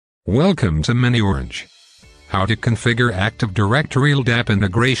Welcome to MiniOrange. How to configure Active Directory LDAP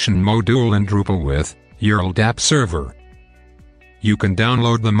integration module in Drupal with your LDAP server. You can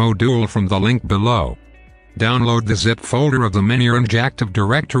download the module from the link below. Download the zip folder of the MiniOrange Active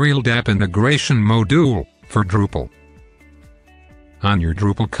Directory LDAP integration module for Drupal. On your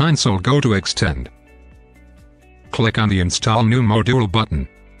Drupal console, go to Extend. Click on the Install New Module button.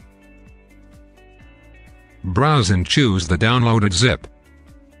 Browse and choose the downloaded zip.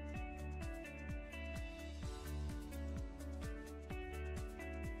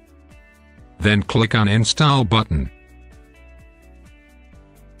 Then click on Install button.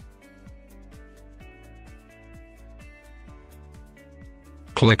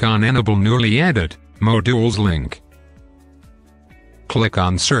 Click on Enable Newly Added Modules link. Click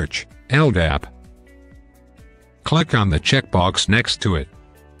on Search LDAP. Click on the checkbox next to it,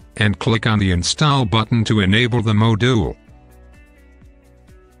 and click on the Install button to enable the module.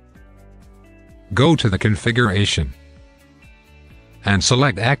 Go to the configuration and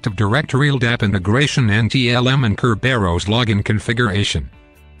select Active Directory LDAP Integration NTLM and Kerberos Login Configuration.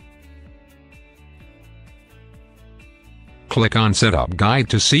 Click on Setup Guide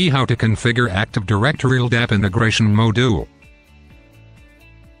to see how to configure Active Directory LDAP Integration module.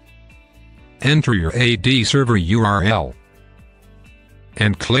 Enter your LDAP Server URL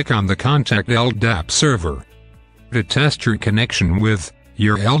and click on the Contact LDAP Server to test your connection with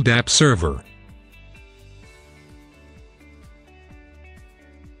your LDAP server.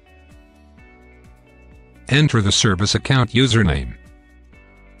 Enter the service account username.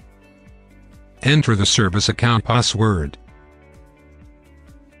 Enter the service account password.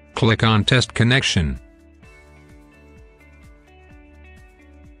 Click on Test Connection.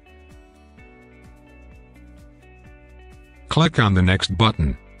 Click on the Next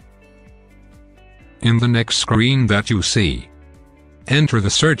button. In the next screen that you see, enter the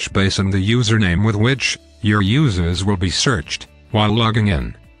search space and the username with which your users will be searched while logging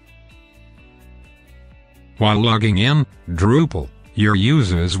in. While logging in Drupal, your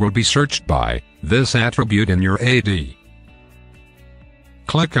users will be searched by this attribute in your AD.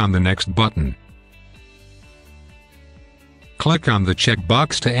 Click on the Next button. Click on the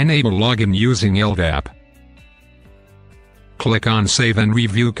checkbox to enable login using LDAP. Click on Save and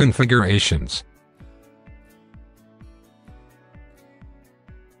Review Configurations.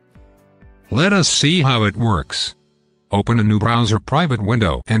 Let us see how it works. Open a new browser private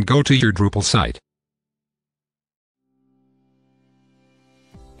window and go to your Drupal site.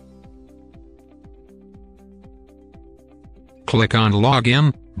 Click on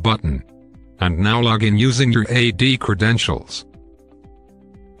Login button, and now log in using your AD credentials.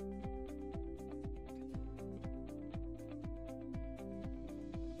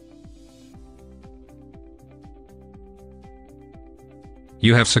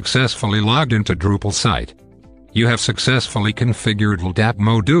 You have successfully logged into Drupal site. You have successfully configured LDAP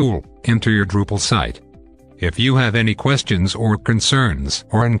module into your Drupal site. If you have any questions or concerns,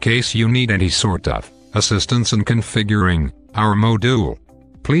 or in case you need any sort of assistance in configuring our module,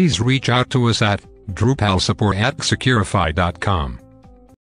 please reach out to us at drupalsupport@securify.com.